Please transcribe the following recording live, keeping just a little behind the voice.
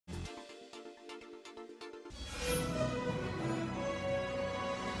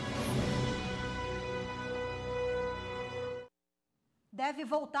Deve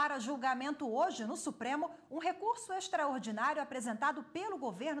voltar a julgamento hoje no Supremo um recurso extraordinário apresentado pelo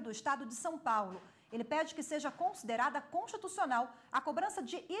governo do estado de São Paulo. Ele pede que seja considerada constitucional a cobrança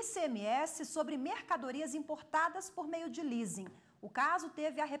de ICMS sobre mercadorias importadas por meio de leasing. O caso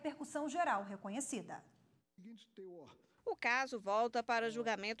teve a repercussão geral reconhecida. O caso volta para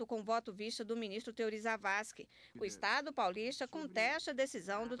julgamento com voto vista do ministro Teori Zavascki. O Estado paulista contesta a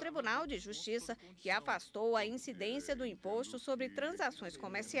decisão do Tribunal de Justiça que afastou a incidência do imposto sobre transações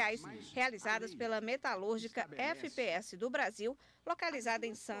comerciais realizadas pela metalúrgica FPS do Brasil, localizada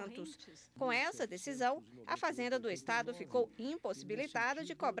em Santos. Com essa decisão, a Fazenda do Estado ficou impossibilitada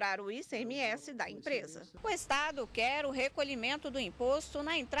de cobrar o ICMS da empresa. O Estado quer o recolhimento do imposto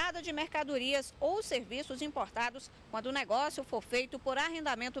na entrada de mercadorias ou serviços importados quando o negócio for feito por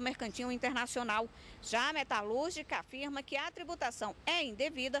arrendamento mercantil internacional. Já a metalúrgica afirma que a tributação é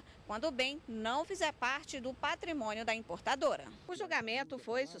indevida quando o bem não fizer parte do patrimônio da importadora. O julgamento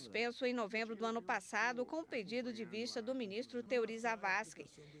foi suspenso em novembro do ano passado com o pedido de vista do ministro Teori Zavascki.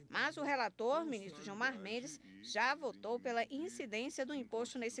 Mas o relator, ministro Gilmar Mendes, já votou pela incidência do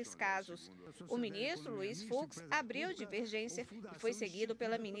imposto nesses casos. O ministro Luiz Fux abriu divergência e foi seguido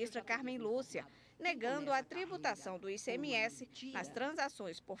pela ministra Carmen Lúcia, negando a tributação do ICMS nas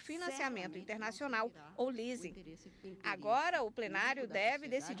transações por financiamento internacional ou leasing. Agora, o plenário deve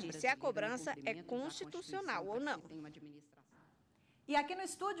decidir se a cobrança é constitucional ou não. E aqui no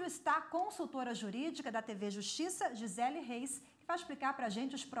estúdio está a consultora jurídica da TV Justiça, Gisele Reis, que vai explicar para a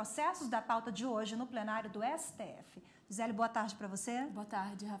gente os processos da pauta de hoje no plenário do STF. Gisele, boa tarde para você. Boa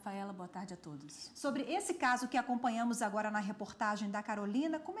tarde, Rafaela. Boa tarde a todos. Sobre esse caso que acompanhamos agora na reportagem da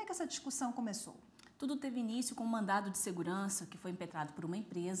Carolina, como é que essa discussão começou? Tudo teve início com um mandado de segurança que foi impetrado por uma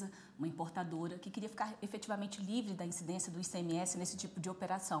empresa, uma importadora, que queria ficar efetivamente livre da incidência do ICMS nesse tipo de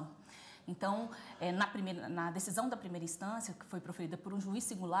operação. Então, na decisão da primeira instância, que foi proferida por um juiz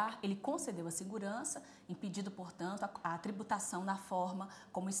singular, ele concedeu a segurança, impedindo, portanto, a tributação da forma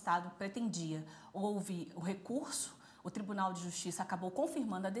como o Estado pretendia. Houve o recurso, o Tribunal de Justiça acabou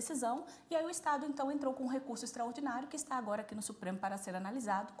confirmando a decisão e aí o Estado, então, entrou com um recurso extraordinário que está agora aqui no Supremo para ser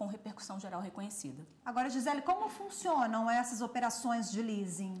analisado com repercussão geral reconhecida. Agora, Gisele, como funcionam essas operações de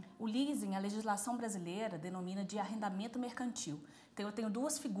leasing? O leasing, a legislação brasileira denomina de arrendamento mercantil. Então, eu tenho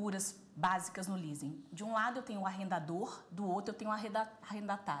duas figuras básicas no leasing. De um lado, eu tenho o arrendador, do outro, eu tenho o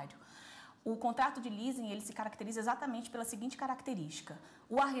arrendatário. O contrato de leasing, ele se caracteriza exatamente pela seguinte característica.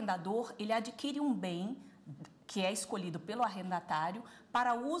 O arrendador, ele adquire um bem que é escolhido pelo arrendatário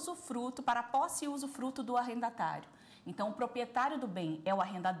para usufruto, para posse e usufruto do arrendatário. Então, o proprietário do bem é o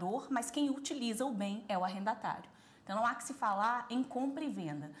arrendador, mas quem utiliza o bem é o arrendatário. Então, não há que se falar em compra e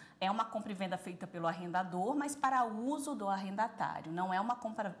venda. É uma compra e venda feita pelo arrendador, mas para uso do arrendatário. Não é uma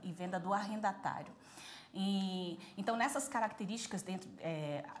compra e venda do arrendatário. Então, nessas características,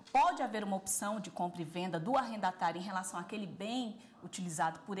 pode haver uma opção de compra e venda do arrendatário em relação àquele bem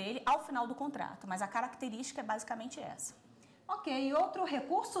utilizado por ele ao final do contrato, mas a característica é basicamente essa. Ok, e outro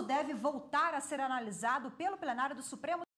recurso deve voltar a ser analisado pelo plenário do Supremo